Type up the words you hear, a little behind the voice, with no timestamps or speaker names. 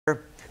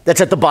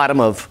that's at the bottom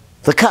of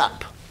the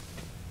cup.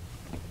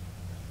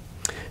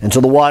 And so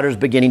the water is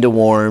beginning to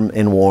warm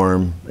and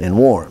warm and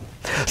warm.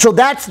 So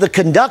that's the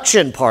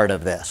conduction part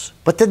of this.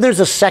 But then there's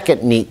a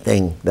second neat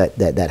thing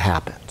that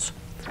happens.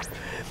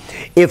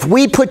 If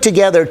we put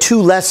together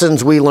two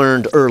lessons we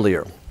learned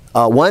earlier,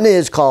 one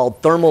is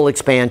called thermal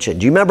expansion.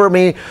 Do you remember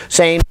me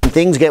saying when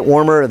things get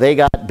warmer, they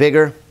got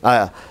bigger?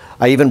 I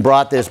even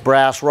brought this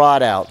brass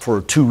rod out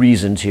for two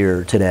reasons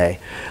here today.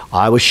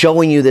 I was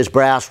showing you this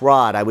brass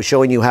rod. I was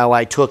showing you how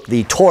I took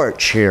the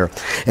torch here,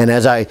 and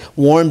as I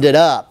warmed it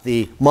up,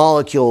 the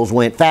molecules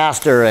went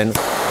faster and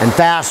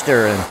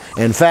faster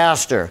and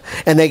faster,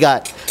 and they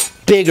got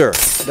bigger.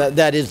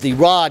 That is, the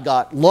rod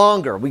got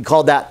longer. We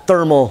call that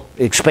thermal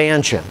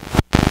expansion.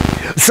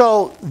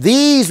 So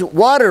these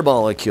water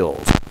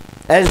molecules,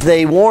 as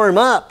they warm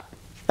up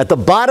at the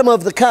bottom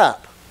of the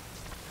cup,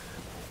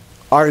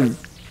 are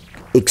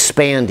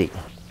expanding.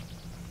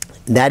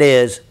 That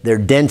is, their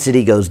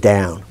density goes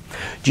down.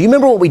 Do you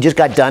remember what we just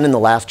got done in the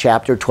last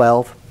chapter,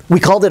 12? We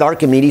called it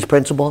Archimedes'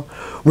 principle.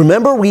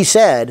 Remember we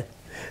said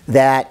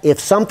that if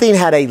something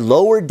had a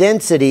lower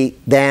density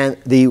than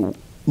the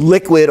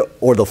liquid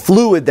or the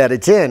fluid that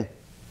it's in,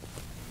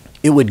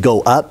 it would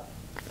go up.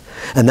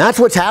 And that's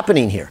what's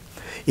happening here.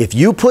 If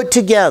you put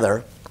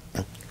together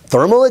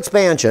thermal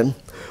expansion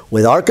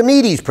with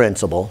Archimedes'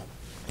 principle,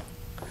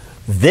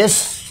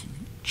 this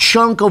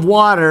chunk of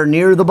water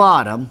near the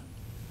bottom,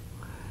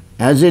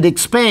 as it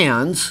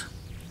expands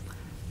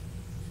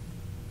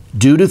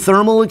due to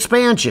thermal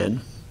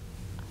expansion,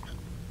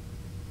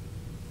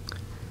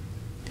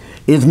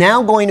 is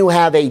now going to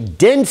have a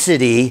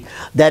density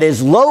that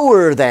is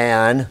lower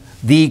than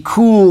the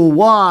cool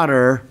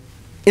water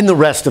in the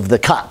rest of the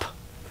cup.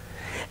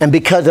 And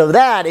because of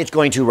that, it's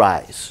going to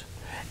rise.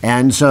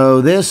 And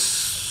so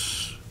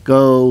this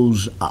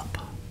goes up.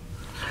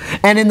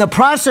 And in the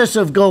process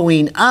of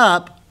going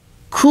up,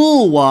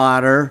 cool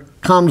water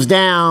comes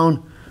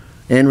down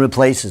and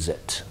replaces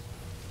it.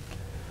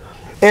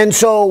 And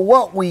so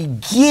what we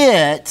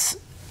get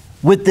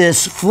with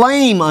this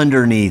flame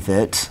underneath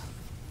it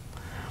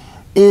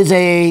is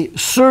a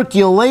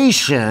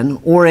circulation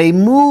or a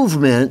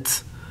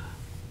movement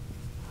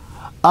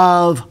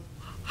of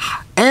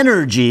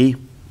energy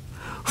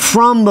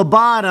from the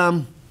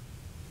bottom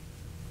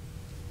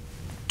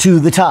to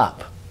the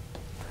top.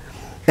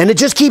 And it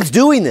just keeps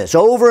doing this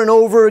over and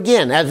over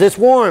again as this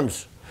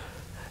warms.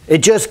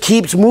 It just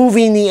keeps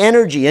moving the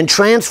energy and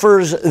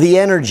transfers the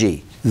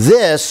energy.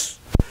 This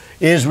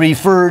is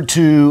referred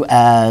to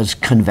as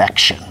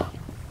convection.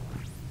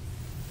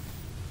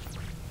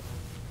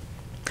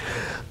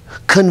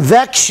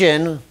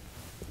 Convection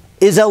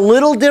is a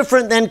little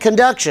different than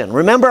conduction.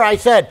 Remember I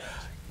said,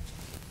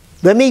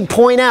 let me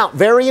point out,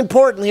 very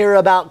important here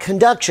about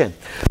conduction.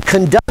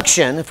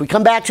 Conduction, if we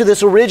come back to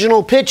this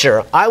original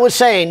picture, I was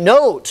saying,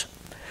 note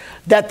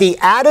that the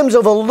atoms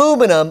of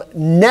aluminum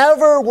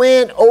never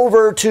went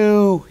over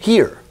to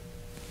here.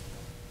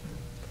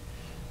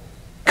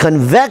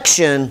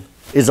 Convection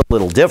is a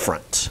little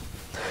different.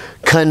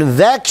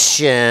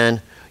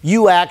 Convection,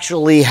 you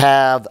actually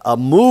have a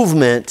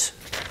movement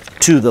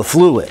to the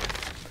fluid.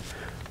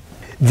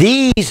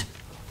 These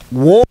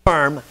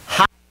warm,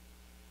 hot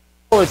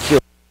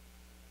molecules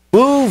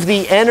move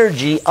the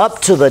energy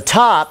up to the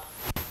top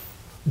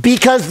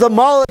because the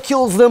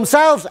molecules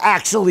themselves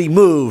actually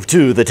move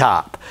to the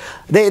top.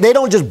 They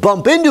don't just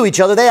bump into each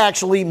other, they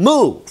actually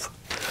move.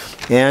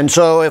 And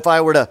so if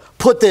I were to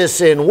put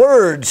this in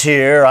words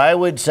here, I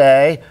would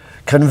say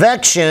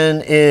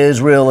convection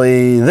is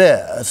really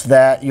this,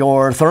 that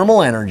your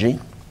thermal energy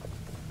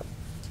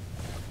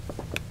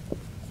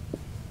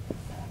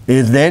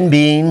is then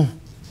being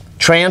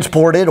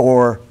transported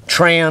or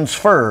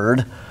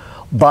transferred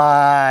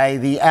by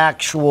the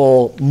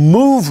actual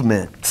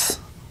movement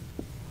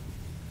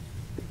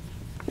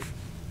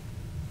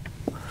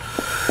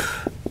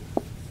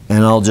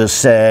and I'll just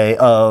say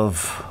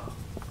of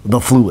the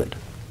fluid.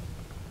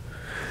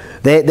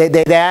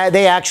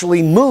 They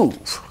actually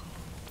move.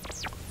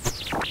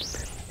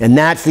 And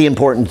that's the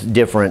important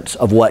difference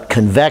of what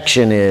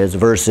convection is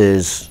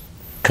versus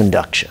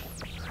conduction.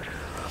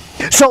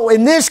 So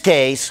in this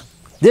case,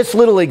 this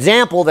little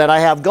example that I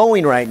have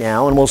going right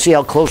now, and we'll see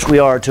how close we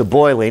are to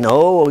boiling.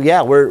 Oh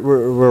yeah, we're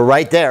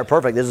right there.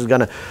 Perfect. This is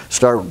going to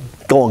start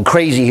going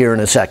crazy here in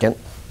a second.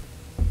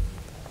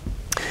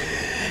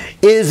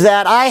 Is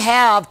that I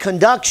have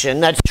conduction,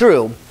 that's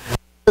true. At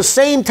the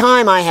same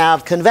time I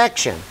have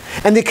convection.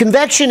 And the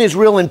convection is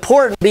real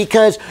important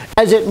because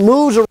as it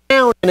moves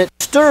around and it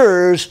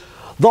stirs,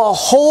 the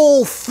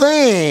whole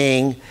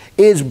thing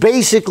is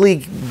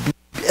basically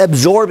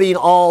absorbing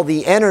all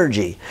the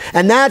energy.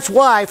 And that's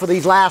why for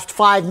these last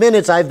 5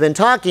 minutes I've been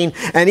talking,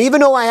 and even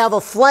though I have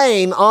a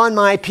flame on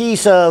my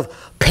piece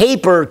of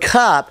paper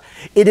cup,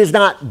 it is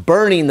not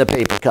burning the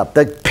paper cup.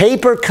 The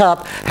paper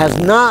cup has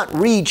not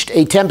reached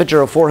a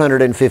temperature of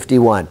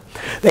 451.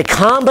 The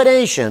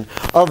combination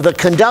of the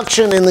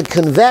conduction and the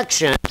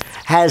convection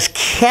has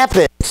kept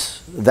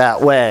it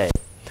that way.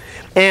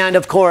 And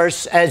of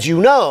course, as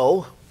you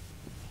know,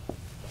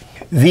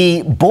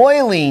 The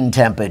boiling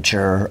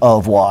temperature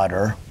of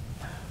water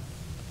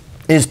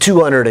is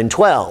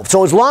 212.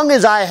 So as long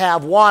as I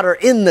have water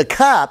in the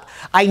cup,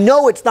 I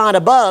know it's not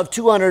above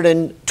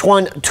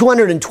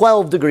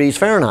 212 degrees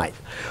Fahrenheit,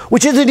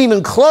 which isn't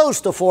even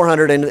close to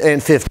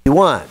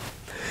 451.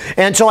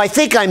 And so I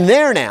think I'm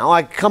there now.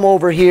 I come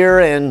over here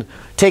and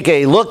take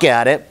a look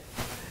at it,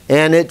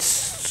 and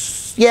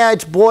it's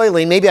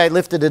boiling. Maybe I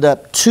lifted it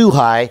up too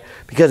high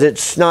because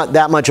it's not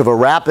that much of a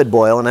rapid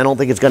boil, and I don't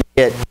think it's going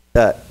to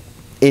get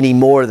any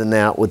more than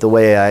that with the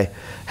way I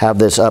have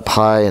this up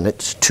high, and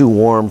it's too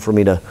warm for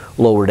me to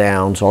lower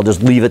down, so I'll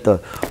just leave it the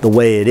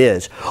way it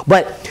is.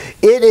 But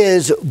it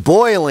is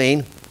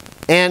boiling,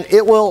 and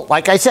it will,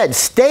 like I said,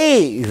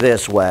 stay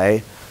this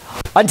way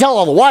until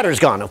all the water's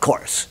gone, of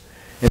course.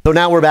 And so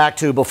now we're back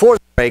to before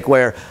the break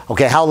where,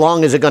 okay, how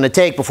long is it going to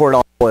take before it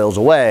all boils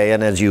away?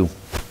 And as you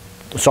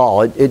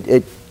saw,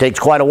 it takes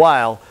quite a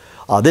while.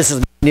 This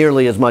is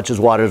nearly as much as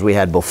water as we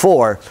had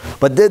before,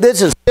 but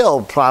this is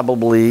still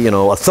probably,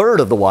 a third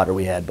of the water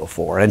we had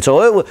before. And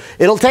so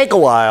it'll take a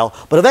while,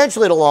 but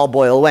eventually it'll all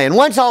boil away. And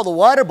once all the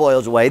water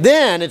boils away,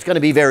 then it's going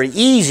to be very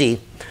easy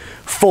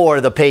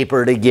for the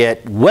paper to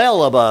get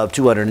well above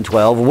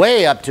 212,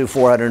 way up to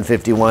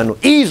 451,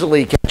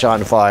 easily catch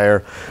on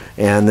fire,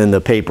 and then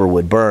the paper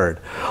would burn.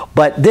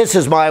 But this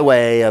is my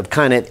way of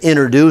kind of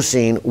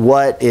introducing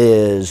what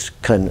is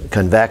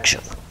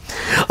convection.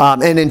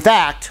 And in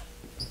fact,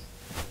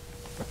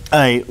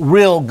 a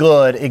real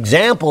good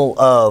example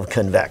of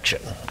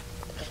convection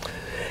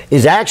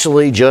is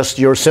actually just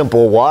your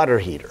simple water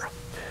heater.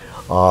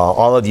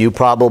 All of you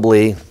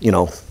probably,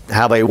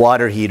 have a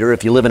water heater.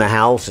 If you live in a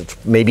house,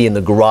 it's maybe in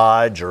the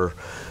garage or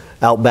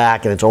out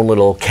back in its own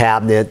little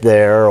cabinet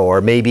there,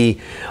 or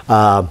maybe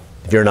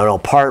if you're in an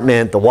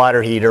apartment, the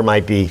water heater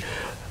might be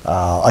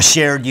a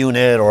shared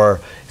unit, or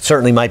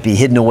certainly might be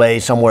hidden away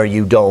somewhere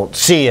you don't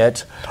see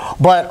it.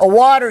 But a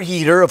water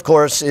heater, of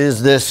course,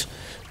 is this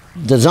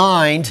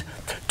designed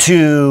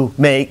to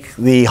make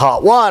the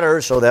hot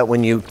water so that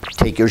when you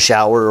take your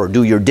shower or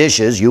do your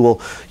dishes, you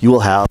will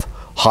have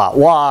hot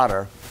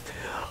water.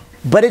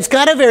 But it's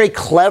got a very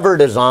clever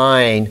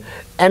design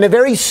and a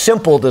very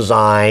simple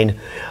design,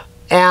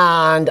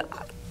 and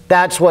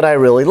that's what I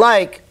really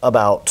like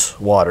about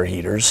water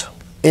heaters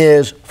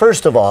is,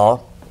 first of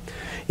all,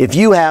 if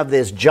you have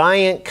this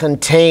giant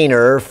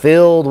container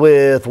filled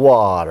with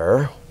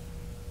water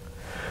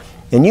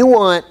and you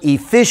want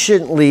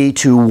efficiently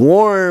to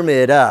warm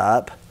it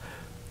up,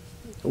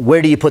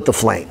 where do you put the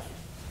flame?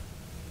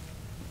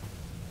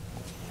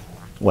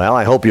 Well,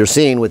 I hope you're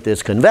seeing with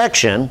this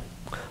convection,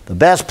 the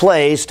best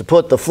place to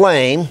put the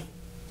flame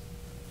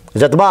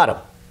is at the bottom.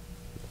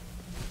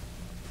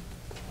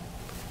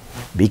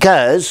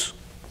 Because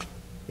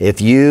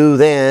if you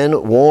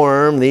then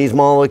warm these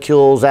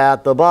molecules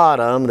at the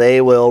bottom,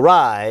 they will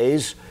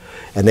rise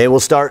and they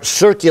will start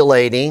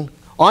circulating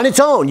on its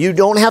own. You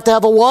don't have to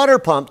have a water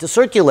pump to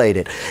circulate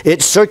it.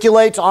 It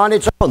circulates on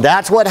its own.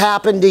 That's what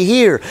happened to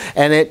here.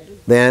 And it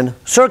then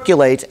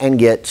circulates and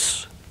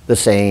gets the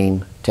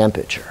same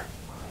temperature.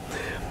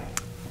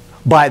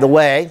 By the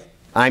way,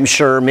 I'm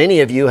sure many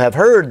of you have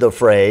heard the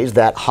phrase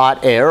that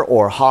hot air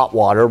or hot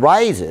water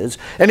rises.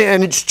 And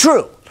it's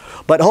true.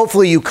 But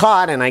hopefully you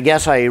caught, and I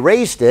guess I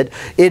erased it,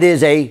 it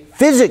is a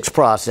physics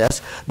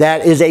process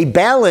that is a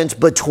balance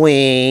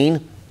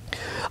between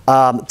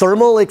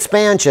thermal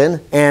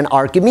expansion and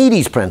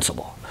Archimedes'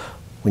 principle.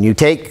 When you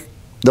take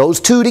those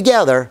two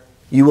together,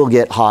 you will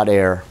get hot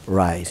air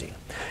rising.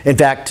 In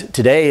fact,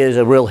 today is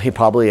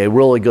probably a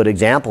really good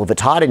example. If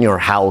it's hot in your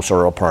house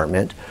or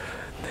apartment,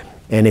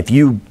 and if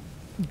you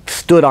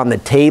stood on the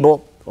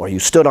table or you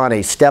stood on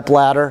a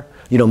stepladder,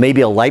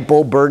 maybe a light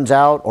bulb burns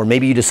out, or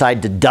maybe you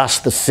decide to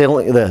dust the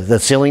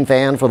ceiling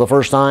fan for the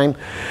first time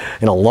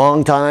in a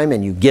long time,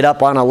 and you get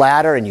up on a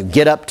ladder and you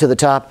get up to the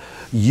top,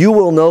 you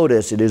will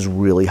notice it is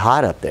really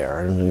hot up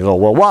there. And you go,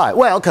 well, why?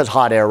 Well, because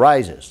hot air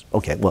rises.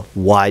 Okay, well,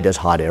 why does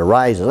hot air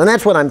rise? And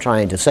that's what I'm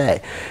trying to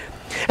say.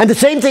 And the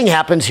same thing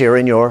happens here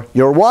in your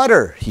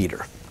water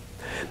heater.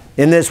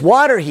 In this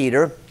water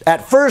heater,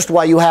 at first,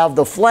 while you have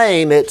the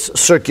flame, it's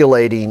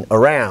circulating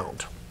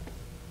around.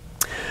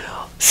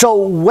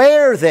 So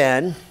where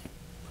then,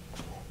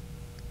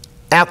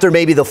 after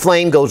maybe the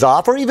flame goes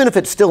off, or even if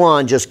it's still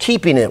on, just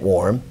keeping it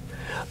warm,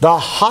 the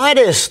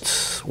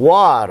hottest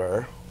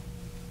water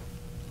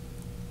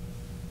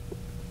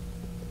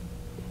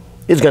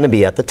is going to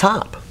be at the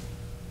top,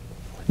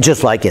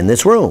 just like in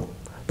this room.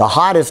 The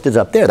hottest is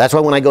up there. That's why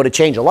when I go to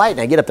change a light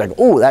and I get up there, I go,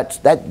 oh,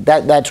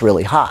 that's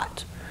really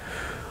hot.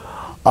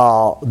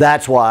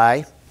 That's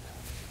why,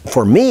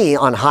 for me,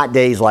 on hot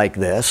days like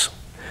this,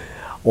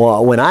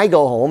 well, when I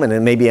go home and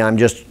then maybe I'm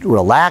just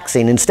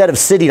relaxing, instead of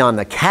sitting on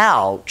the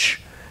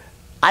couch,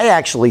 I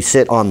actually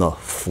sit on the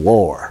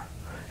floor.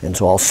 And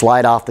so I'll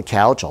slide off the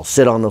couch, I'll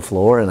sit on the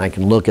floor, and I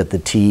can look at the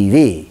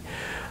TV.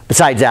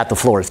 Besides that, the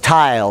floor is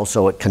tile,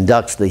 so it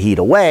conducts the heat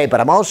away, but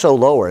I'm also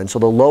lower, and so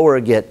the lower I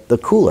get, the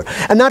cooler.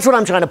 And that's what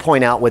I'm trying to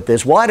point out with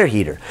this water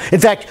heater. In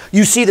fact,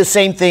 you see the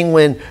same thing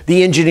when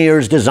the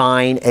engineers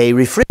design a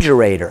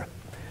refrigerator.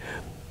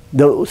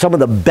 some of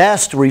the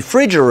best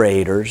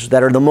refrigerators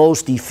that are the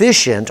most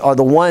efficient are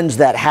the ones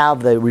that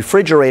have the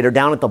refrigerator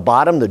down at the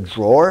bottom, the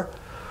drawer,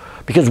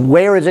 because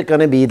where is it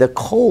going to be the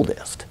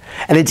coldest?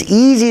 And it's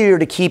easier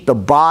to keep the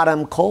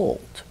bottom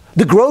cold.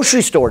 The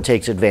grocery store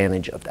takes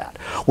advantage of that.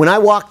 When I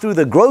walk through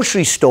the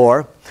grocery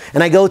store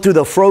and I go through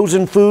the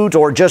frozen foods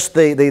or just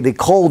the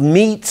cold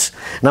meats,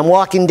 and I'm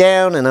walking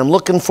down and I'm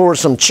looking for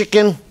some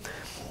chicken,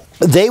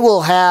 they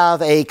will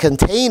have a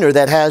container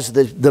that has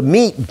the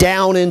meat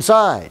down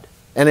inside.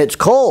 And it's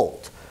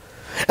cold.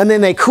 And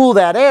then they cool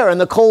that air, and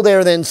the cold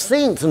air then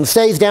sinks and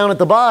stays down at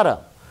the bottom.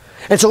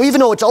 And so even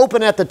though it's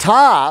open at the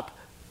top,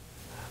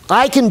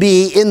 I can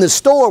be in the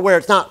store where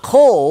it's not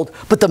cold,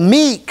 but the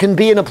meat can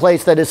be in a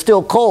place that is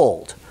still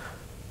cold.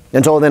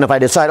 And so then if I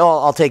decide, oh,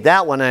 I'll take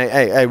that one,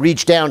 I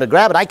reach down to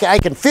grab it, I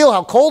can feel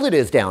how cold it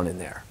is down in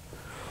there.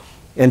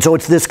 And so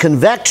it's this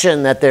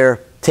convection that they're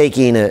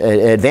taking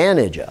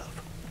advantage of.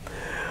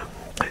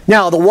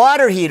 Now, the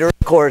water heater,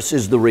 of course,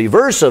 is the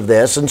reverse of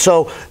this, and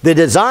so the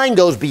design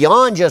goes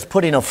beyond just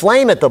putting a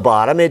flame at the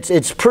bottom.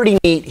 It's pretty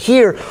neat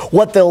here.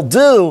 What they'll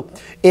do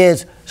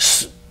is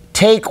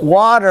take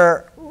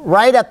water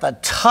right at the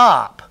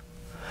top.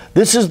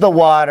 This is the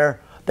water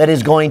that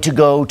is going to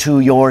go to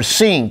your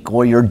sink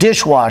or your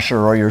dishwasher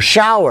or your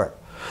shower.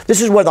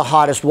 This is where the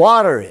hottest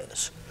water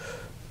is.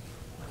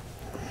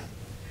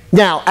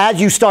 Now,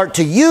 as you start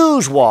to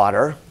use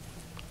water,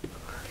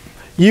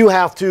 you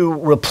have to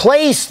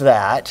replace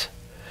that,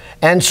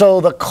 and so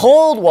the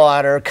cold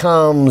water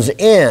comes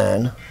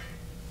in,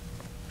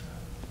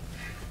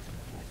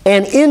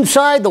 and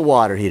inside the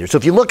water heater, so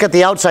if you look at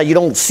the outside you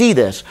don't see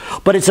this,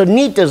 but it's a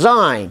neat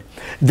design.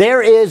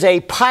 There is a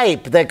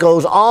pipe that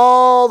goes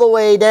all the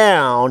way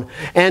down,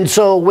 and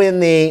so when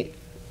the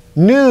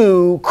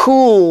new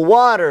cool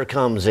water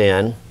comes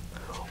in,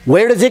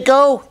 where does it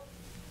go?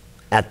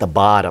 At the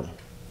bottom.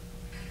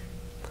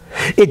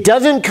 It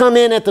doesn't come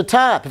in at the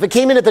top. If it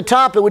came in at the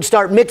top, it would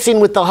start mixing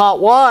with the hot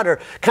water,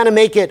 kind of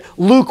make it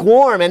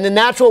lukewarm, and then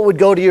that's what would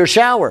go to your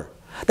shower.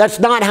 That's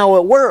not how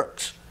it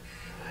works.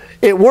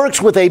 It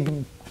works with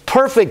a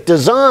perfect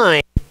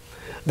design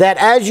that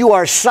as you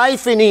are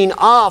siphoning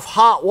off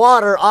hot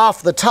water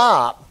off the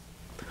top,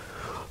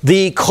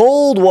 the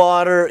cold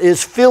water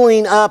is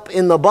filling up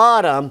in the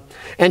bottom,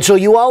 and so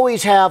you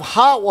always have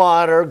hot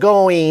water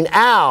going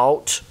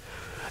out,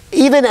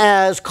 even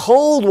as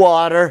cold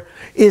water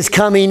is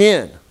coming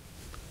in.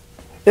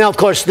 Now, of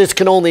course, this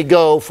can only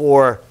go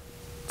for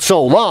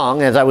so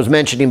long. As I was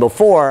mentioning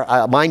before,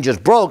 mine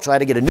just broke, so I had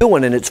to get a new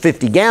one, and it's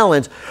 50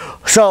 gallons.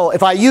 So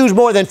if I use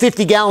more than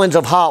 50 gallons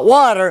of hot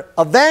water,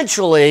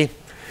 eventually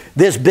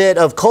this bit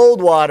of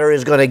cold water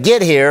is going to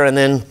get here, and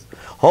then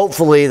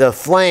hopefully the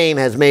flame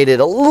has made it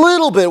a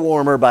little bit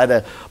warmer by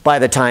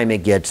the time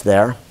it gets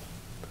there.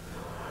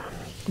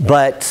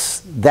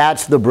 But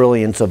that's the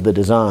brilliance of the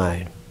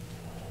design.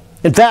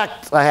 In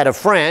fact, I had a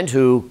friend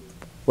who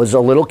was a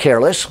little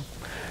careless.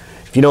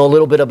 If you know a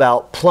little bit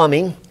about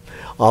plumbing,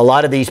 a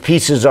lot of these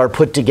pieces are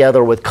put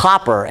together with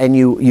copper, and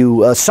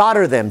you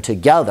solder them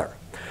together.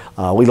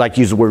 We like to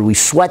use the word we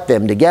sweat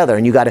them together,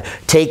 and you got to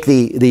take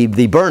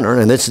the burner,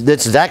 and this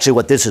is actually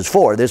what this is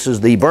for. This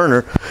is the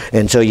burner,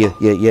 and so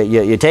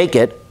you take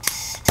it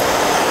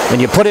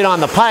and you put it on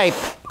the pipe,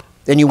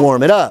 and you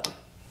warm it up.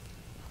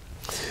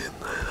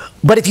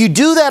 But if you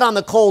do that on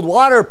the cold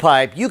water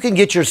pipe, you can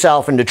get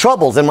yourself into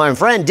troubles. And my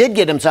friend did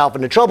get himself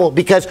into trouble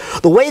because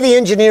the way the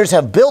engineers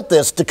have built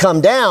this to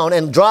come down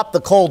and drop the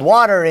cold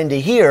water into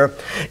here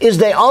is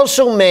they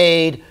also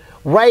made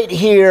right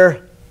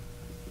here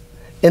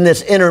in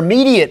this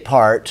intermediate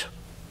part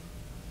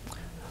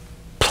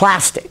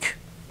plastic.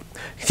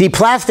 See,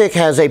 plastic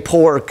has a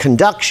poor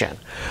conduction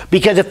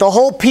because if the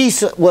whole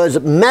piece was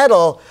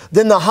metal,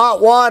 then the hot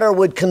water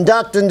would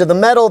conduct into the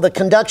metal, the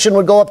conduction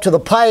would go up to the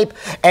pipe,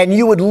 and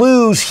you would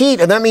lose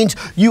heat, and that means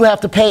you have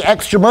to pay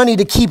extra money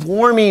to keep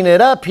warming it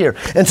up here.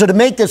 And so to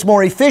make this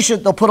more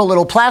efficient, they'll put a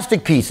little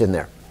plastic piece in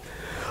there.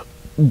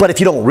 But if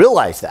you don't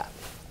realize that,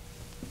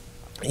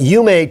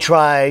 you may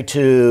try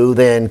to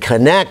then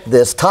connect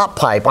this top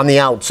pipe on the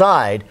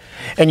outside,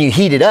 and you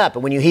heat it up,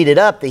 and when you heat it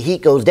up, the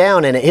heat goes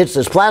down and it hits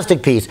this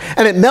plastic piece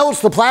and it melts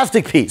the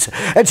plastic piece.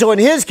 And so in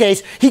his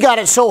case, he got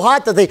it so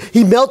hot that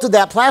he melted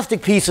that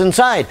plastic piece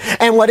inside,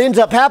 and what ends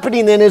up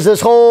happening then is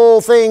this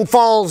whole thing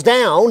falls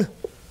down,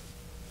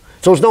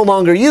 so it's no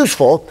longer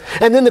useful,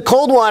 and then the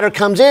cold water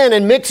comes in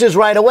and mixes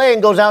right away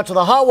and goes out to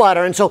the hot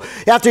water. And so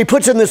after he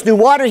puts in this new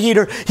water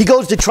heater, he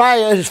goes to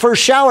try his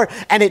first shower,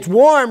 and it's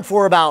warm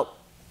for about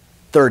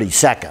 30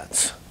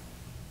 seconds,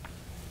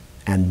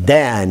 and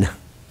then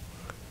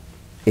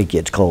it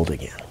gets cold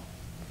again.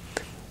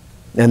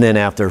 And then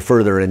after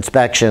further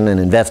inspection and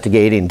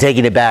investigating and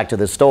taking it back to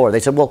the store, they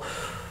said, well,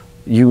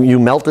 you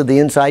melted the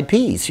inside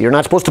piece. You're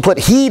not supposed to put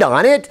heat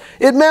on it.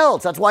 It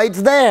melts. That's why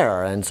it's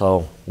there. And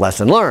so,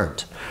 lesson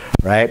learned,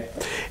 right?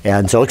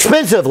 And so,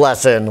 expensive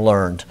lesson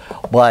learned.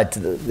 But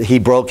he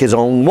broke his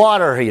own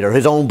water heater,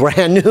 his own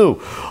brand new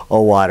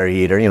water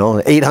heater, you know,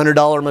 an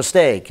 $800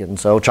 mistake. And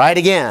so, try it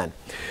again.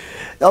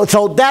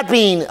 So that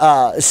being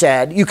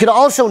said, you could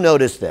also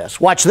notice this.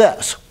 Watch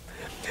this.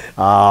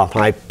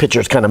 My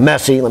picture's kind of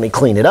messy. Let me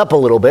clean it up a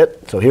little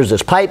bit. So here's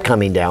this pipe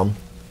coming down.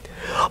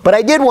 But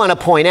I did want to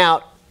point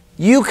out,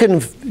 you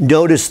can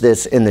notice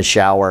this in the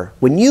shower.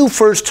 When you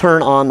first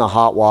turn on the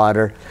hot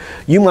water,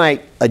 you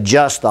might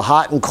adjust the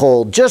hot and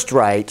cold just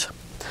right,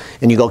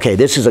 and you go, okay,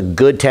 this is a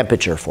good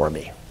temperature for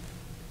me.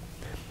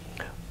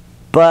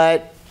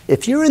 But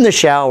if you're in the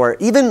shower,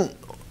 even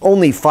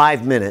only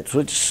 5 minutes,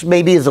 which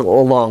maybe is a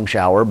long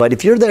shower, but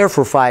if you're there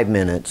for 5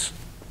 minutes,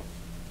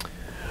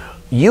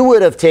 you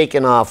would have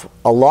taken off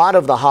a lot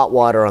of the hot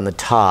water on the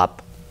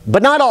top,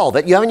 but not all of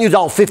it. You haven't used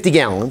all 50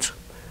 gallons.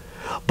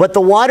 But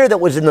the water that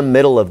was in the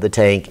middle of the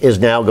tank is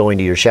now going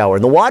to your shower.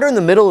 And the water in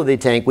the middle of the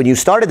tank, when you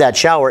started that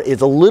shower,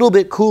 is a little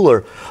bit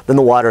cooler than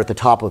the water at the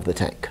top of the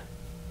tank.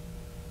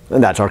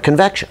 And that's our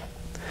convection.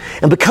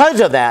 And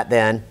because of that,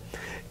 then,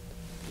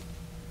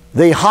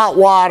 the hot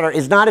water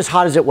is not as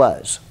hot as it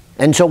was.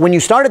 And so when you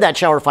started that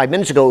shower 5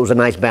 minutes ago, it was a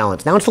nice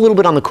balance. Now it's a little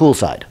bit on the cool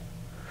side.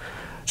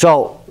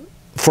 So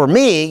for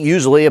me,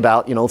 usually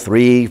about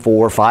 3,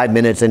 4, 5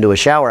 minutes into a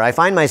shower, I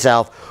find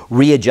myself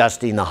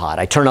readjusting the hot.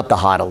 I turn up the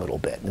hot a little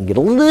bit and get a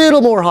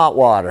little more hot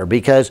water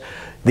because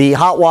the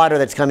hot water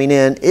that's coming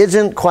in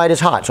isn't quite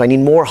as hot. So I need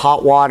more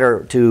hot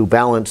water to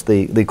balance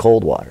the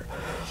cold water.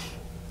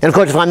 And of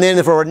course, if I'm in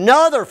there for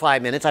another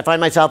 5 minutes, I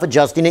find myself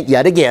adjusting it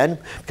yet again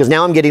because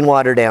now I'm getting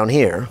water down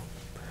here.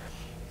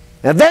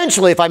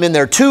 Eventually, if I'm in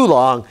there too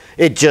long,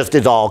 it just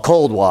is all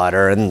cold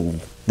water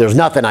and there's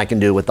nothing I can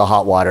do with the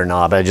hot water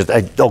knob.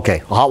 Okay,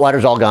 hot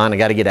water's all gone. I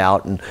got to get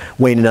out and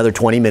wait another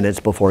 20 minutes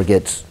before it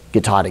gets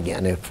hot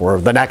again for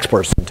the next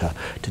person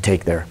to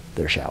take their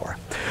shower.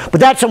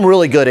 But that's some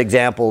really good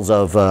examples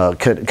of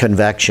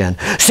convection.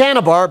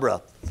 Santa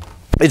Barbara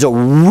is a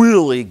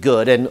really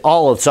good, and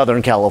all of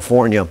Southern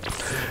California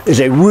is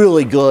a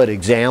really good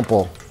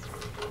example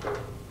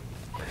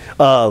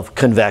of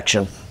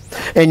convection.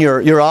 And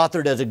your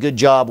author does a good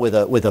job with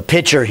a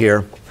picture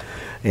here.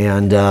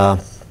 And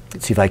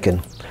let's see if I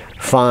can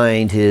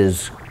find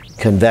his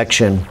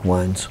convection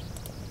ones.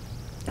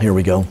 Here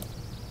we go.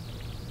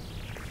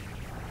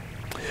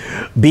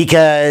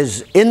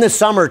 Because in the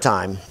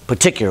summertime,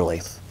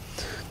 particularly,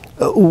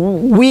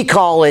 we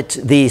call it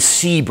the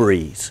sea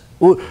breeze.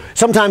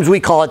 Sometimes we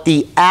call it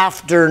the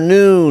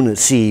afternoon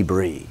sea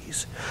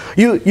breeze.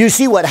 You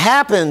see what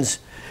happens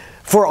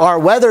for our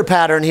weather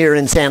pattern here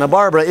in Santa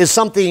Barbara is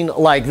something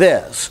like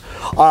this.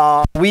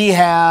 We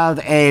have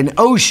an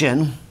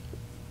ocean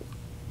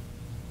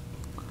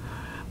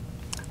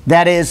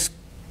that is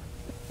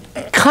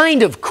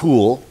kind of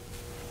cool,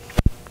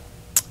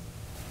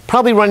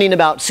 probably running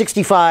about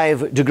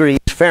 65 degrees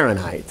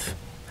Fahrenheit.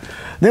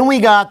 Then we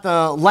got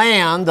the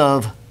land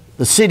of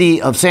the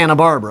city of Santa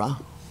Barbara.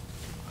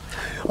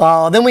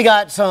 Then we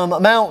got some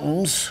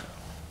mountains.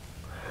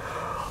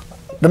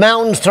 The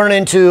mountains turn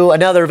into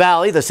another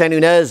valley, the San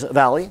Ynez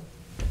Valley.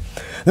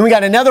 Then we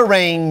got another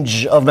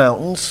range of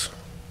mountains.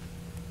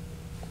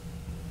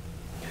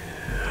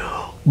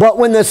 But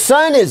when the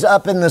sun is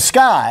up in the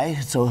sky,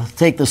 so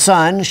take the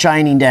sun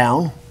shining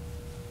down,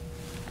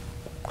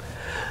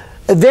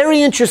 a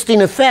very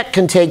interesting effect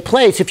can take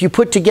place if you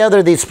put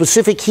together the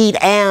specific heat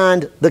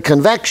and the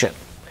convection.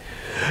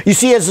 You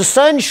see, as the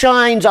sun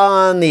shines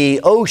on the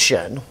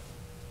ocean,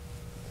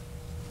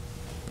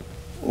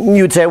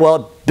 you'd say, well,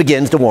 it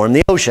begins to warm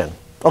the ocean.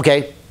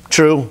 Okay,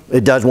 true,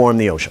 it does warm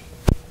the ocean.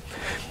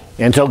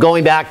 And so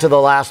going back to the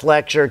last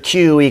lecture,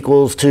 Q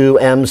equals to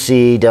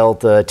MC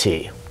delta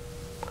T.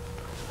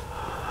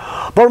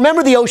 But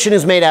remember, the ocean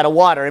is made out of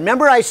water.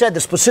 Remember I said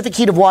the specific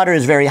heat of water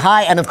is very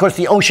high, and of course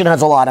the ocean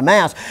has a lot of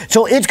mass.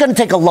 So it's going to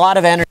take a lot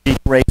of energy to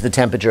raise the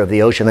temperature of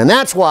the ocean. And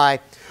that's why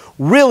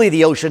really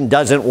the ocean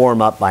doesn't warm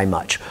up by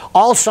much.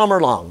 All summer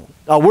long.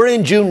 We're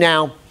in June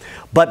now,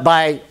 but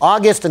by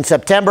August and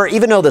September,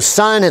 even though the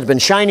sun has been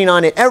shining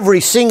on it every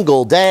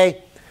single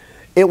day,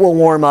 it will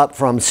warm up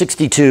from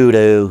 62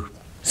 to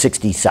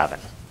 67.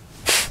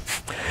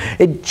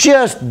 It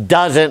just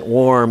doesn't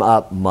warm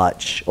up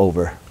much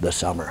over the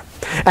summer.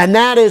 And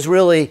that is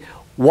really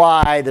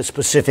why the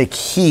specific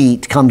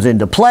heat comes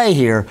into play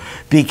here,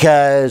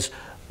 because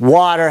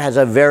water has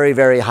a very,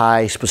 very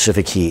high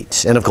specific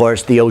heat. And of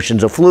course, the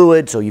ocean's a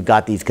fluid, so you've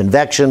got these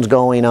convections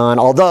going on,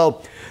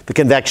 although the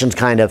convections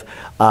kind of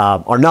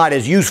are not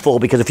as useful,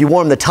 because if you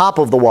warm the top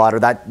of the water,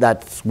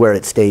 that's where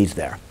it stays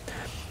there.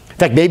 In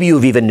fact, maybe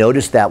you've even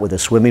noticed that with a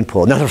swimming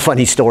pool. Another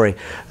funny story,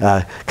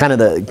 kind of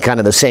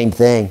the same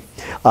thing.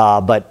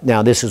 But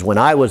now this is when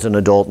I was an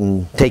adult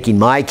and taking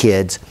my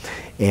kids,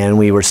 and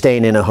we were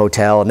staying in a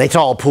hotel, and they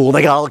saw a pool, and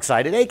they got all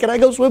excited. Hey, can I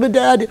go swimming,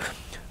 Dad?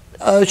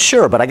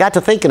 Sure, but I got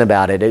to thinking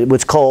about it. It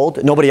was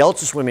cold. Nobody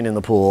else is swimming in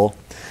the pool.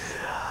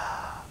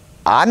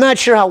 I'm not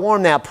sure how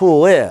warm that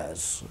pool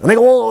is. And they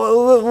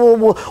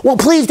go, well,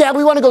 please, Dad,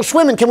 we want to go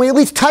swimming. Can we at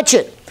least touch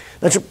it?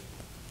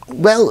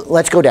 Well,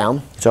 let's go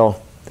down.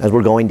 So as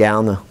we're going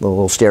down the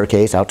little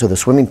staircase out to the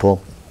swimming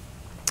pool,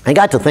 I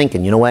got to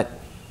thinking, you know what?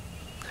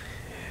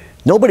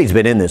 Nobody's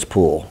been in this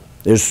pool.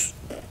 There's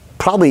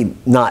probably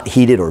not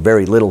heated or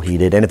very little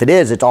heated, and if it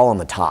is, it's all on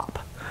the top.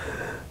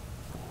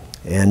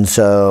 And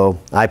so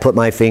I put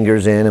my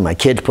fingers in, and my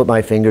kids put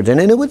my fingers in,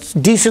 and it was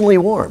decently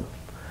warm.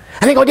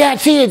 And they go, Dad,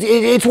 see,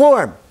 it's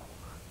warm.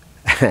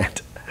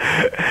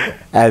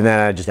 And then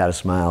I just had a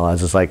smile. I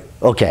was just like,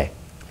 okay,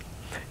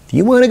 if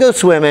you want to go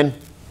swimming,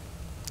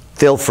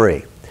 feel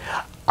free.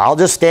 I'll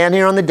just stand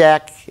here on the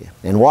deck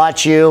and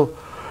watch you.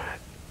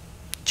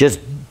 Just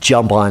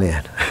jump on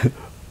in.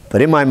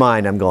 But in my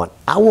mind, I'm going,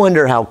 I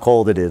wonder how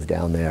cold it is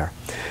down there.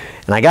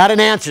 And I got an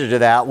answer to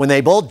that when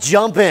they both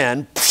jump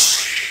in,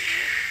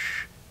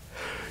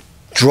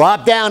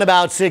 drop down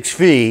about 6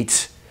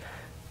 feet,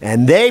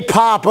 and they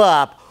pop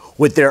up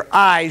with their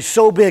eyes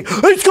so big.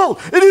 It's cold.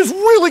 It is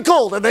really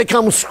cold. And they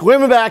come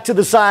swimming back to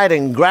the side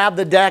and grab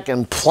the deck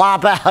and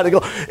plop out and go,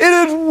 it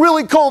is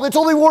really cold. It's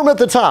only warm at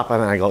the top.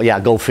 And I go, yeah,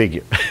 go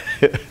figure.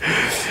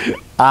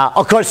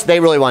 Of course, they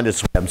really wanted to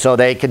swim, so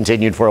they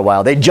continued for a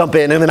while. They'd jump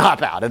in and then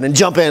hop out, and then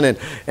jump in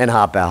and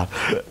hop out.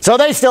 So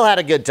they still had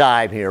a good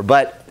time here,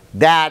 but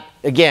that,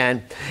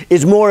 again,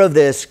 is more of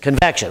this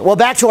convection. Well,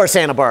 back to our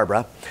Santa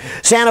Barbara.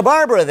 Santa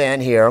Barbara, then,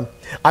 here,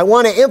 I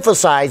want to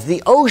emphasize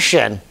the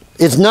ocean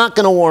is not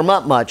going to warm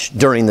up much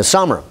during the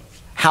summer.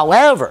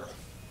 However,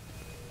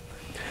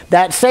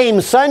 that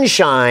same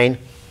sunshine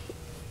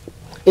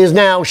is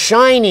now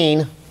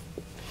shining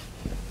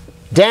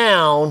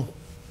down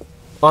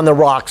on the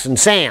rocks and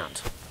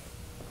sand.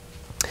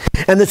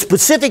 And the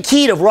specific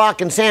heat of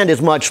rock and sand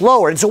is much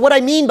lower. And so what I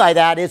mean by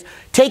that is,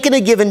 taking a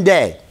given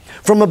day,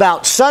 from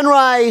about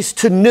sunrise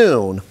to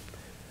noon,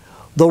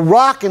 the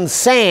rock and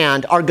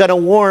sand are going to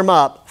warm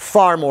up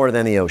far more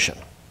than the ocean.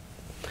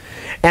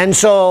 And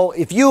so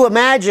if you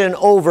imagine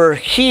over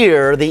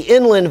here, the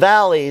inland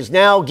valleys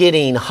now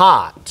getting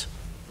hot,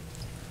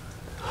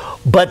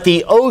 but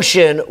the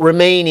ocean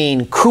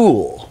remaining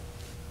cool,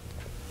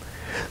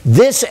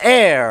 this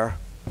air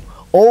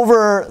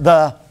over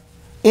the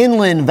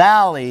inland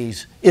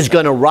valleys is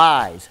going to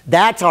rise.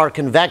 That's our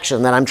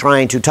convection that I'm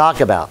trying to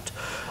talk about.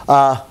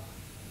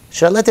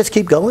 Should I let this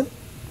keep going?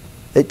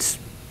 It's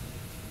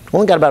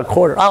only got about a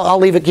quarter. I'll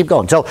leave it keep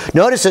going. So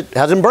notice it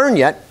hasn't burned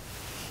yet,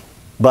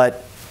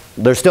 but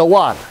there's still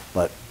water.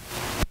 But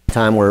by the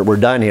time we're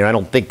done here, I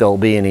don't think there'll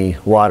be any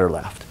water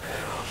left.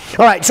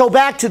 All right, so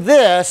back to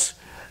this.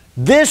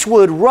 This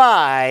would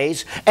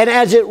rise, and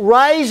as it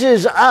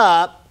rises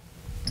up,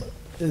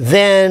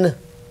 then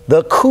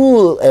the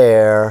cool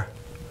air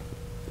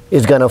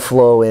is going to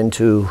flow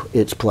into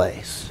its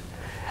place.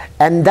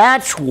 And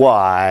that's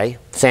why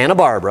Santa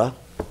Barbara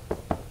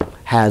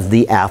has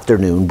the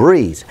afternoon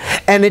breeze.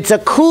 And it's a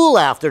cool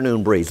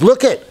afternoon breeze.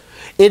 Look at,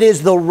 it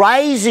is the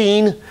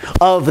rising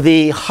of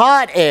the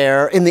hot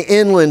air in the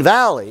inland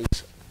valleys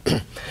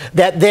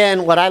that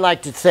then, what I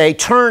like to say,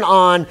 turn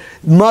on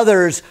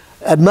Mother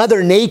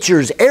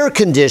Nature's air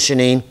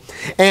conditioning,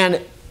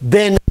 and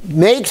then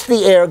makes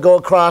the air go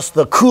across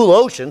the cool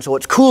ocean, so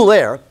it's cool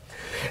air,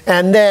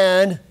 and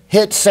then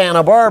hits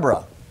Santa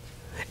Barbara.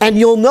 And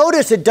you'll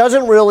notice it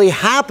doesn't really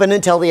happen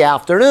until the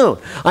afternoon.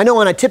 I know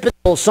on a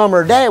typical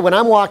summer day when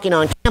I'm walking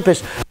on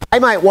campus, I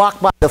might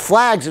walk by the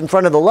flags in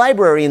front of the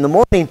library in the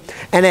morning,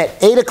 and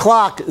at 8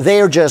 o'clock,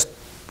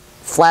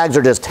 flags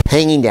are just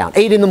hanging down,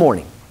 8 in the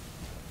morning.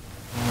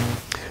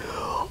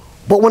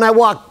 But when I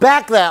walk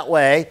back that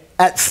way,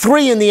 at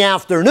 3 in the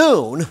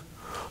afternoon,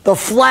 the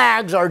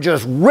flags are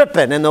just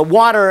ripping, and the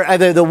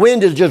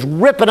wind is just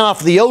ripping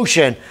off the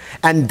ocean,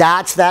 and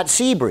that's that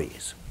sea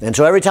breeze. And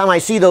so every time I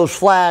see those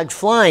flags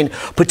flying,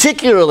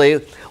 particularly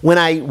when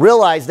I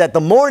realize that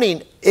the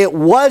morning it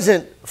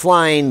wasn't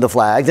flying the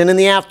flags, and in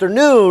the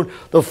afternoon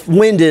the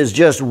wind is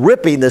just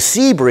ripping the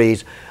sea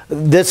breeze,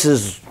 this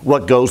is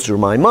what goes through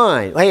my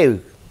mind. Hey,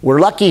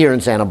 we're lucky here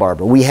in Santa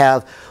Barbara. We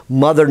have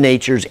Mother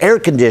Nature's air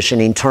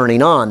conditioning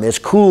turning on. This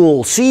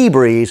cool sea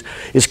breeze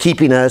is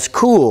keeping us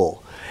cool.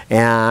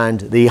 And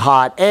the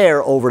hot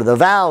air over the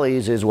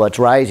valleys is what's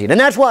rising. And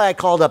that's why I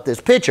called up this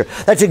picture.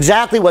 That's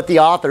exactly what the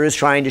author is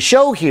trying to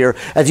show here,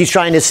 as he's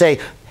trying to say,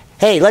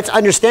 hey, let's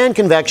understand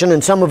convection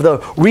and some of the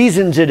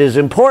reasons it is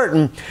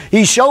important.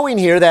 He's showing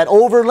here that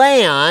over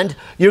land,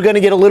 you're going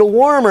to get a little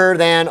warmer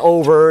than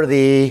over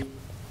the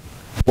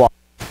water.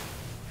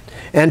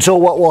 And so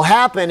what will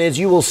happen is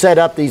you will set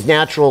up these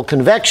natural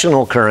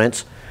convectional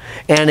currents,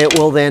 and it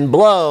will then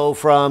blow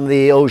from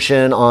the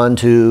ocean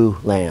onto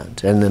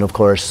land. And then, of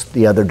course,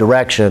 the other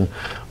direction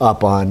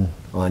up on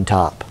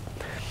top.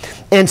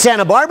 And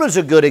Santa Barbara is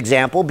a good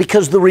example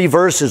because the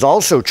reverse is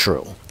also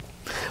true.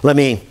 Let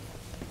me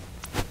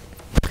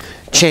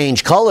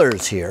change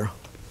colors here.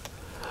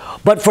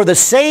 But for the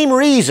same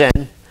reason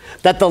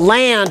that the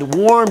land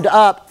warmed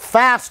up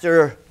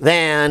faster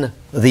than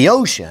the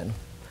ocean,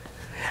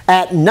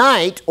 at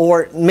night,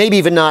 or maybe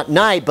even not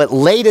night, but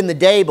late in the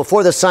day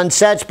before the sun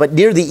sets, but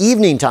near the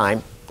evening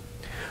time,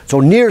 so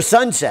near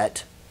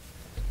sunset,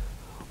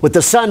 with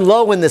the sun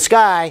low in the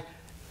sky,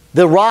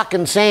 the rock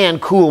and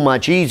sand cool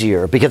much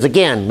easier because,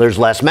 again, there's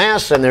less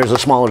mass and there's a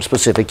smaller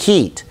specific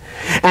heat.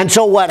 And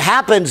so what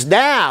happens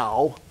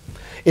now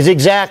is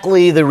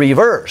exactly the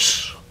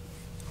reverse.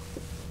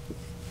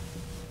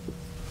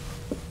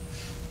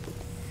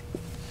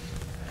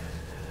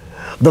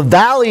 The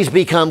valleys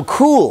become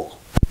cool.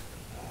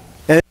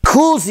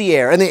 cools the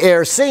air, and the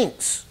air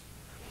sinks.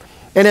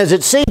 And as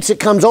it sinks, it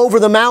comes over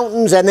the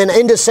mountains and then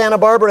into Santa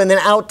Barbara and then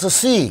out to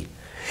sea.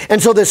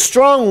 And so the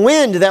strong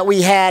wind that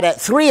we had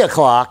at 3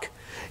 o'clock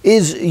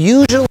is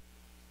usually,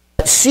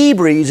 sea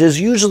breeze is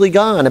usually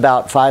gone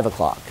about 5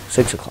 o'clock,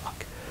 6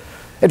 o'clock.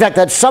 In fact,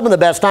 that's some of the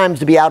best times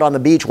to be out on the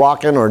beach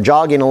walking or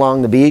jogging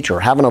along the beach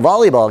or having a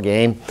volleyball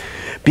game,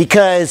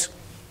 because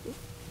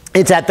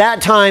it's at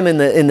that time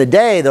in the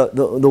day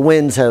the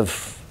winds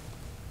have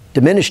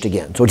diminished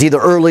again. So it's either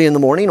early in the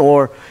morning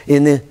or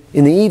in the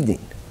evening.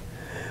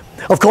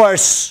 Of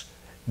course,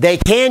 they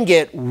can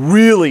get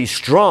really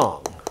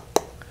strong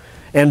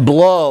and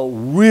blow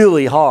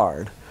really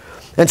hard.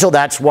 And so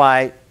that's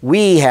why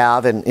we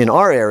have in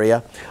our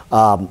area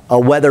a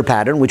weather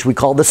pattern which we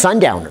call the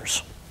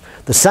sundowners.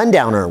 The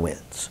sundowner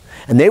winds.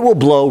 And they will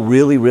blow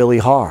really, really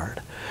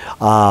hard.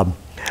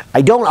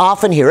 I don't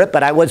often hear it,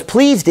 but I was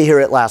pleased to hear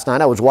it last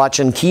night. I was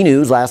watching Key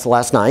News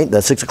last night,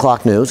 the 6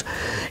 o'clock news,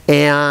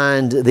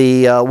 and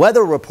the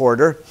weather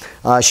reporter,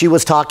 she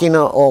was talking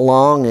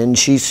along, and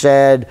she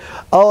said,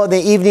 oh, the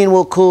evening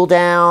will cool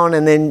down,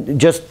 and then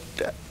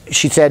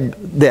she said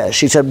this.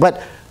 She said,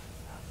 but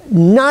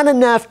not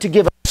enough to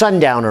give us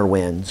sundowner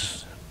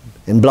winds,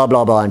 and blah,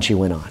 blah, blah, and she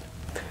went on.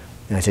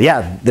 And I said,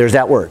 yeah, there's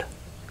that word.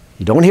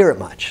 You don't hear it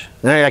much.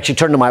 And I actually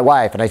turned to my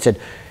wife, and I said,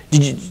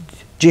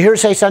 did you hear her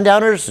say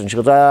sundowners? And she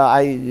goes,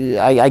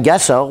 I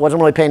guess so. Wasn't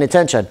really paying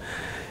attention.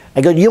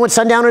 I go, you know what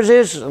sundowners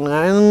is?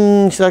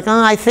 And she's like,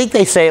 oh, I think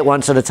they say it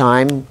once at a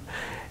time.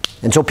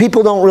 And so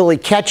people don't really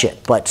catch it.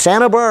 But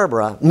Santa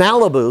Barbara,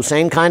 Malibu,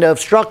 same kind of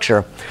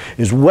structure,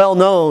 is well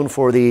known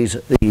for these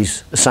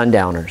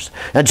sundowners.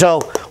 And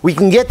so we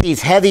can get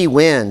these heavy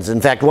winds.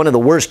 In fact, one of the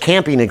worst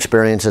camping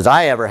experiences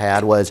I ever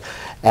had was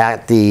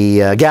at the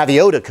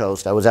Gaviota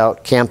coast. I was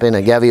out camping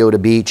at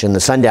Gaviota Beach, and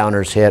the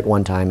sundowners hit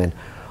one time, and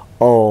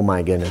oh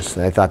my goodness,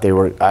 I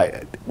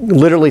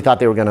literally thought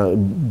they were going to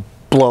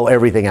blow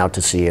everything out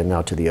to sea and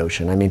out to the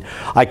ocean. I mean,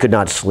 I could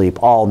not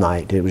sleep all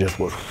night. It was just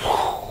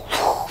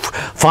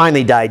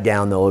finally died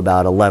down though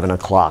about 11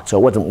 o'clock, so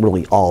it wasn't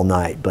really all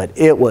night, but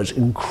it was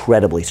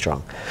incredibly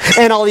strong.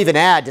 And I'll even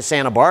add to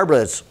Santa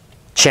Barbara's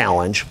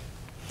challenge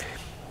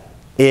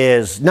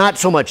is not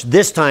so much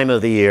this time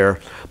of the year,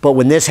 but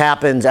when this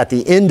happens at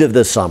the end of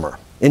the summer,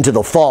 into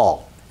the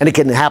fall. And it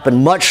can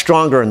happen much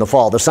stronger in the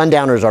fall. The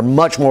sundowners are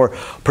much more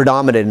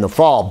predominant in the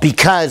fall.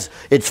 Because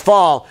it's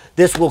fall,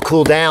 this will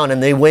cool down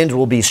and the winds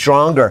will be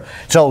stronger.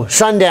 So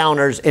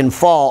sundowners in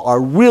fall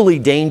are really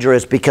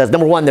dangerous because,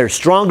 number one, there's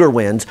stronger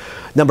winds.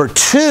 Number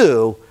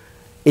two,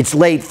 it's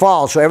late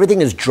fall, so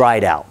everything is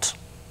dried out.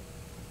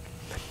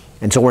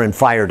 And so we're in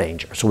fire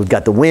danger. So we've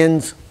got the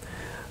winds,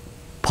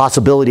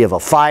 possibility of a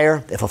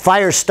fire. If a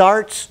fire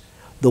starts,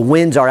 the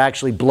winds are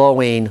actually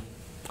blowing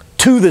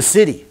to the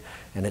city.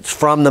 And it's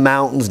from the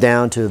mountains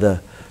down to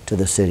the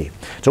city.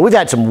 So we've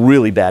had some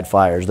really bad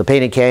fires. The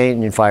Painted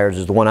Canyon fires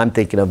is the one I'm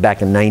thinking of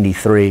back in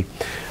 '93.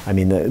 I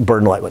mean, it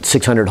burned like, what,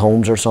 600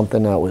 homes or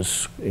something? That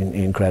was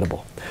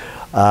incredible.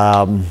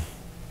 A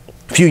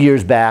few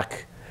years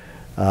back,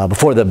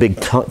 before the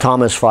big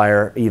Thomas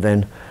fire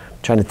even,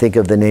 trying to think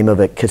of the name of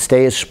it,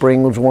 Castaic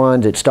Springs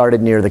one. It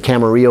started near the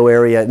Camarillo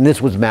area, and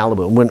this was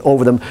Malibu. It went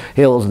over the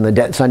hills, and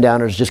the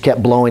sundowners just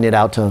kept blowing it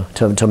out to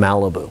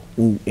Malibu.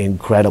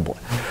 Incredible.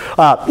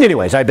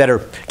 Anyways, I better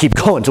keep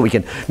going so we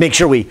can make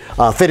sure we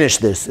finish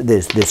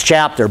this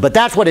chapter. But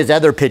that's what his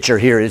other picture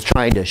here is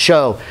trying to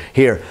show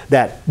here,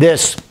 that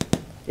this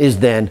is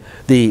then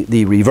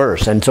the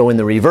reverse. And so in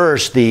the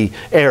reverse, the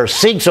air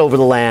sinks over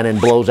the land and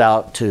blows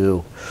out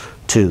to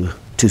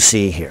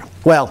sea here.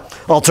 Well,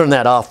 I'll turn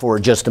that off for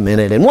just a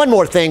minute. And one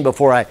more thing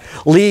before I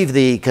leave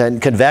the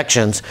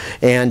convections,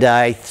 and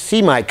I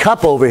see my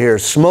cup over here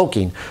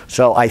smoking.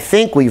 So I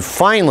think we've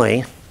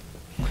finally,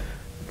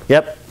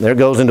 yep, there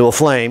goes into a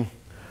flame,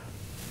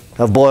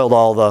 have boiled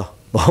all the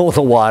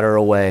water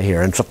away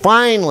here. And so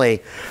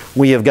finally,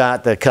 we have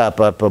got the cup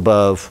up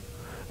above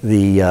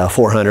the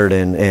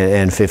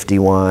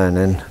 451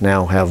 and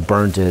now have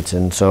burnt it.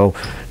 And so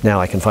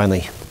now I can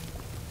finally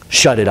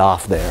shut it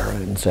off there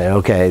and say,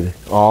 okay,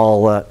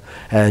 all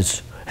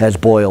has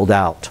boiled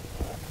out.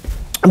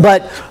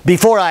 But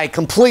before I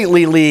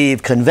completely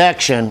leave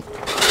convection,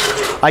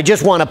 I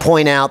just want to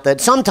point out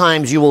that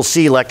sometimes you will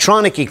see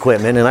electronic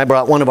equipment, and I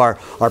brought one of our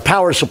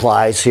power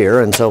supplies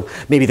here, and so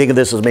maybe think of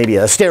this as maybe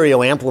a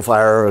stereo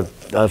amplifier.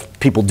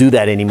 People do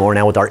that anymore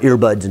now with our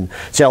earbuds and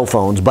cell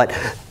phones, but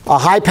a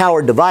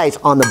high-powered device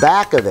on the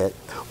back of it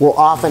will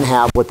often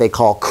have what they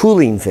call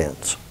cooling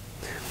fins.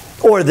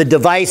 Or the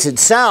device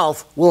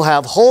itself will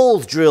have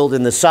holes drilled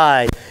in the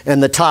side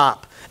and the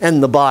top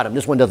and the bottom.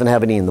 This one doesn't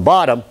have any in the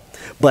bottom,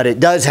 but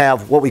it does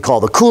have what we call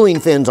the cooling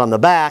fins on the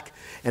back,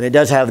 and it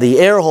does have the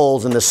air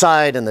holes in the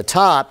side and the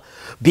top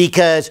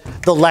because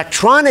the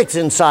electronics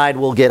inside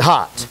will get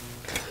hot.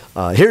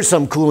 Here's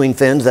some cooling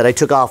fins that I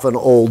took off an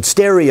old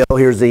stereo.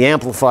 Here's the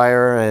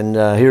amplifier, and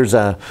here's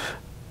I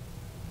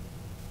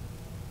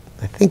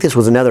think this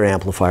was another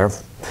amplifier.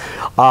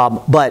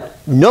 But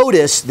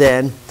notice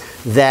then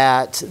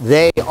that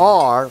they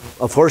are,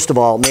 first of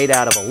all, made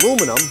out of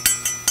aluminum,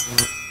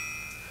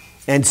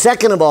 And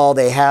second of all,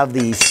 they have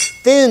these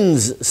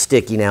fins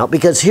sticking out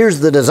because here's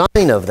the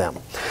design of them.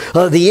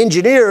 The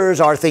engineers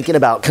are thinking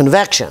about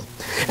convection.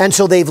 And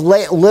so they've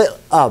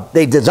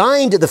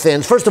designed the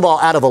fins, first of all,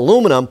 out of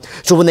aluminum.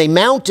 So when they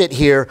mount it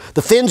here,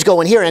 the fins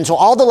go in here. And so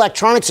all the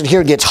electronics in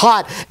here gets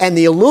hot, and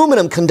the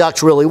aluminum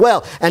conducts really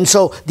well. And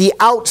so the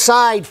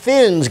outside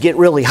fins get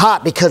really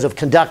hot because of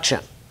conduction.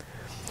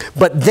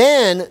 But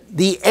then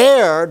the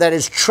air that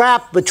is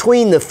trapped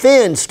between the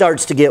fins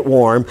starts to get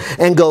warm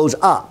and goes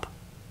up.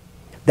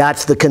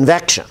 That's the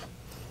convection.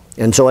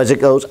 And so as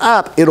it goes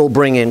up, it'll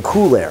bring in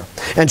cool air.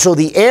 And so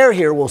the air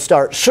here will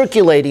start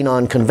circulating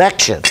on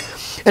convection.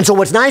 And so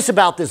what's nice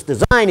about this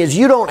design is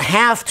you don't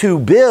have to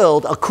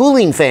build a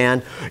cooling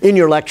fan in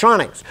your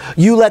electronics.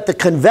 You let the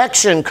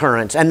convection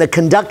currents and the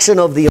conduction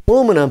of the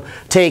aluminum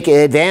take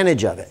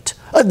advantage of it.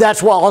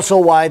 That's also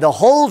why the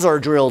holes are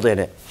drilled in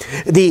it.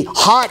 The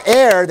hot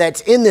air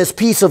that's in this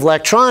piece of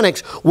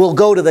electronics will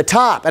go to the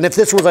top. And if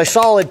this was a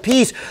solid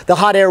piece, the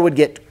hot air would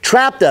get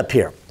trapped up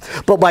here.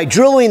 But by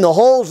drilling the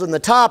holes in the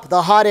top,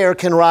 the hot air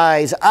can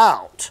rise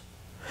out,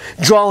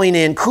 drawing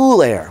in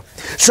cool air.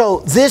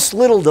 So this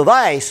little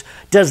device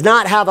does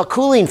not have a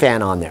cooling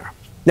fan on there.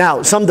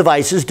 Now, some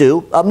devices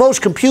do.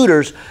 Most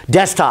computers,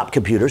 desktop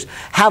computers,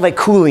 have a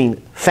cooling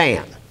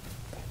fan.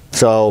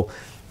 So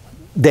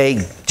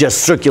they just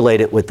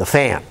circulate it with the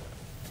fan.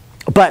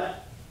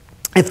 But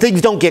if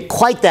things don't get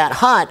quite that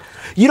hot,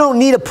 you don't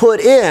need to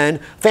put in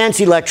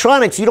fancy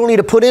electronics. You don't need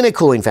to put in a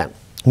cooling fan.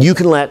 You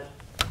can let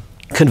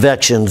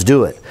convections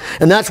do it.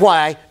 And that's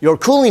why your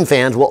cooling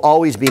fans will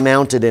always be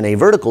mounted in a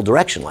vertical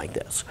direction like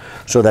this,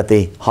 so that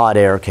the hot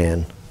air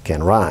can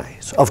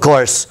rise. Of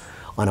course,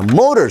 on a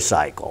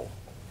motorcycle,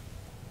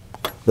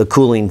 the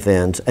cooling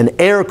fins, an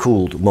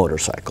air-cooled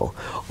motorcycle,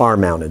 are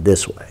mounted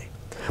this way.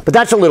 But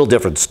that's a little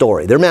different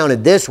story. They're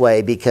mounted this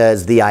way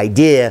because the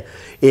idea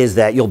is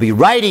that you'll be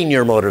riding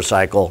your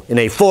motorcycle in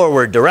a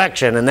forward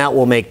direction, and that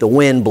will make the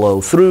wind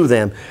blow through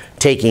them,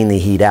 taking the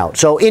heat out.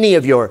 So any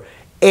of your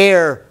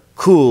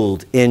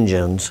air-cooled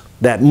engines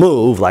that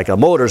move like a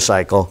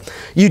motorcycle,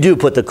 you do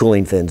put the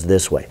cooling fins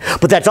this way.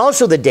 But that's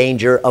also the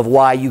danger of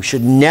why you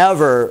should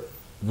never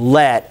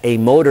let a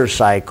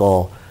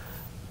motorcycle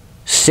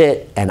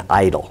sit and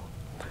idle.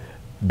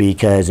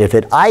 Because if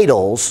it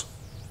idles,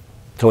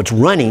 so it's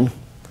running,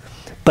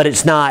 but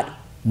it's not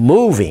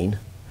moving,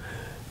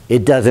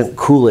 it doesn't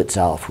cool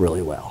itself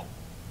really well,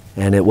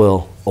 and it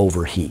will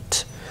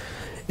overheat.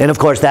 And of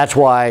course, that's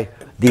why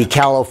the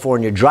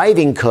California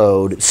Driving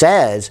Code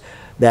says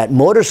that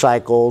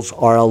motorcycles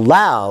are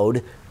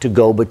allowed to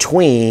go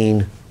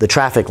between the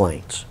traffic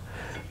lanes,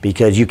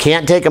 because you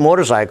can't take a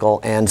motorcycle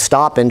and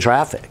stop in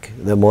traffic.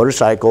 The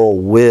motorcycle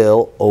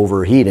will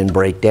overheat and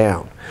break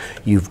down.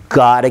 You've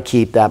got to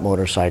keep that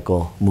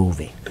motorcycle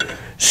moving.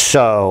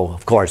 So,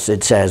 of course,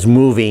 it says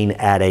moving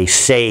at a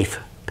safe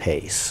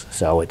pace.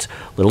 So it's a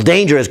little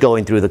dangerous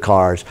going through the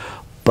cars,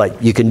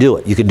 but you can do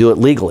it. You can do it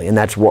legally, and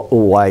that's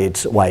why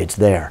it's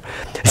there.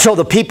 So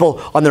the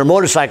people on their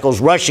motorcycles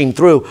rushing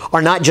through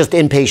are not just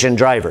impatient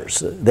drivers.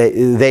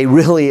 They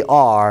really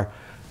are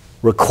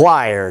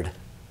required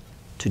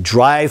to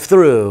drive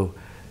through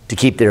to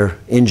keep their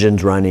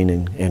engines running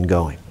and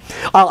going.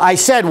 I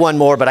said one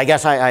more, but I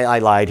guess I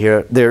lied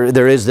here.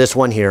 There is this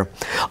one here.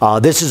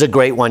 This is a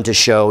great one to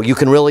show. You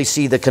can really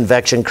see the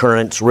convection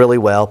currents really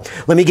well.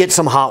 Let me get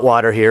some hot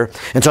water here.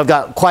 And so I've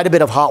got quite a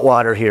bit of hot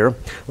water here.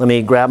 Let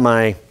me grab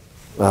my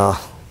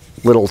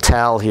little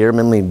towel here.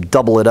 Let me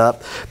double it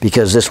up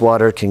because this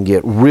water can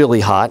get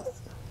really hot.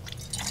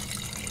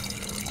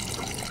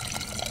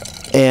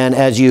 And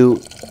as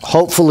you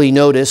hopefully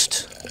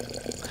noticed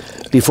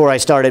before I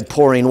started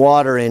pouring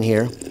water in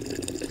here,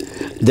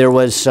 there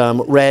was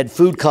some red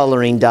food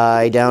coloring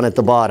dye down at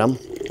the bottom.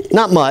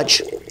 Not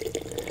much.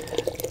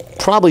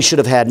 Probably should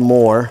have had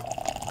more.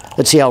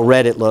 Let's see how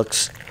red it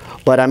looks.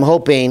 But I'm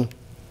hoping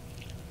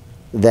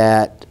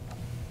that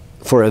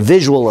for a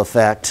visual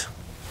effect,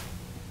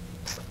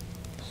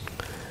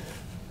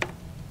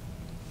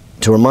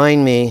 to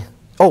remind me,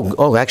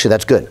 oh, actually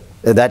that's good.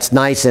 That's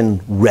nice and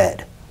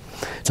red.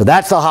 So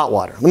that's the hot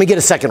water. Let me get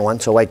a second one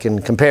so I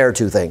can compare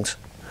two things.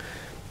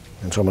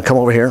 And so I'm going to come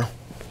over here.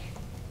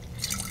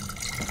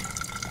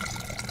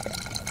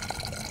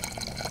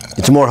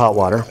 Get some more hot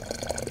water.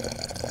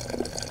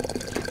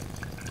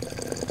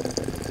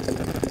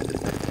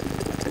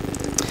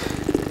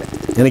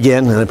 And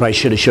again, and I probably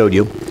should have showed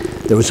you,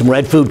 there was some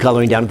red food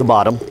coloring down at the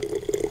bottom.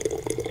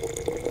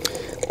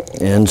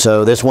 And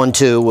so this one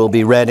too will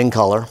be red in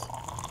color.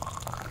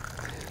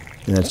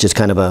 And that's just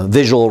kind of a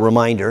visual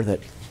reminder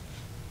that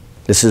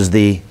this is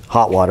the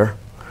hot water.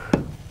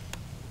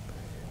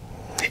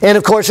 And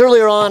of course,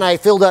 earlier on I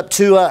filled up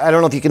two, I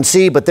don't know if you can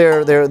see, but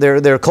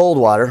they're cold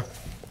water.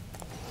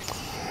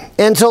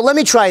 And so let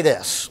me try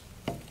this.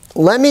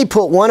 Let me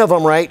put one of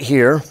them right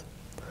here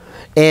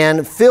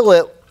and fill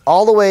it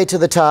all the way to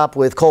the top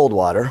with cold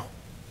water.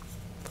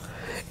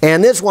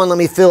 And this one, let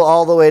me fill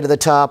all the way to the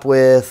top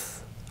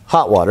with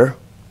hot water.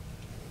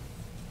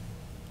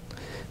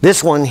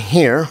 This one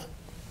here,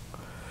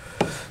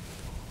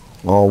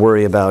 I'll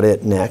worry about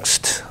it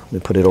next. Let me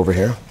put it over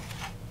here.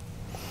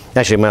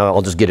 Actually,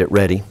 I'll just get it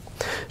ready.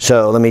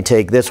 So let me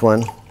take this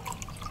one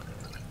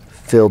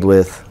filled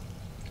with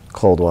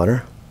cold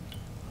water.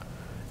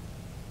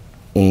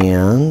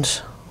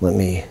 And let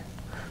me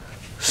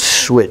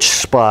switch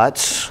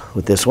spots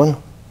with this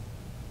one.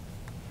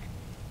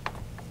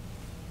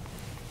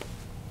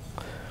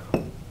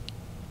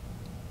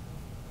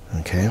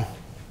 Okay.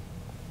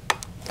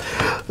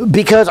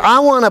 Because I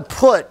want to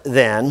put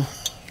then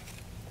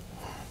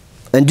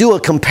and do a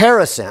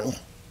comparison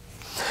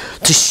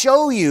to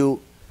show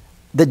you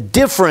the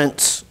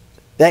difference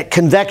that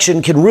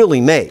convection can really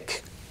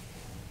make.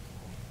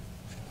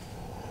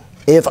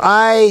 If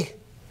I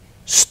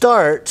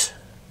start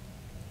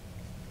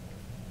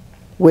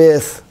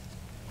with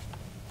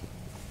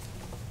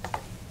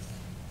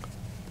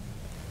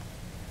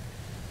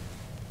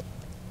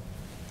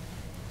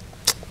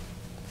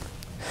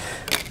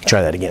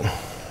try that again.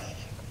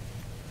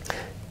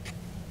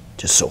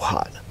 Just so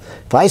hot.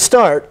 If I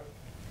start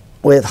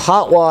with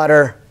hot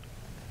water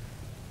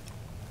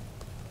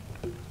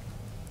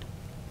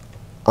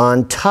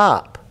on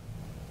top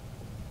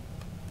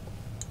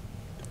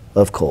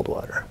of cold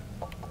water,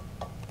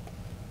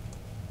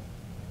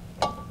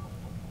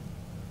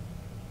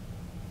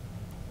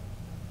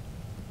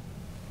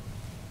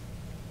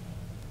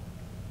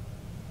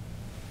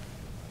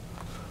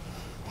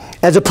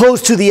 as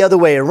opposed to the other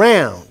way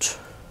around,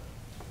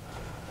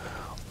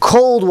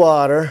 cold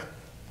water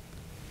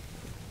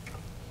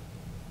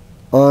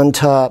on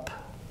top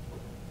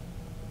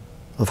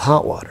of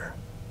hot water.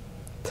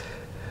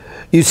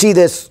 You see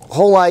this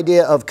whole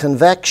idea of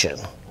convection.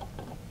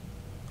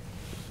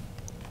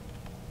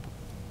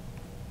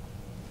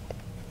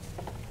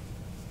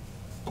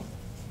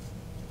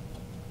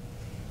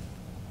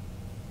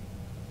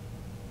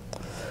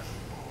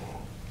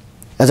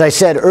 As I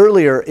said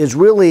earlier, is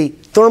really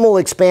thermal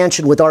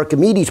expansion with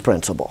Archimedes'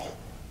 principle.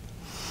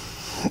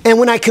 And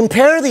when I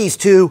compare these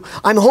two,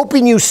 I'm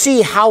hoping you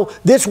see how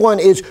this one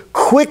is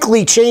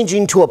quickly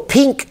changing to a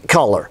pink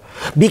color.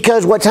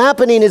 Because what's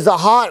happening is the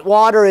hot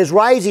water is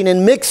rising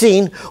and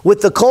mixing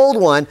with the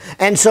cold one.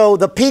 And so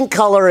the pink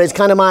color is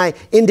kind of my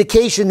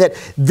indication that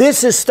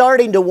this is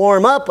starting to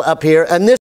warm up here, and this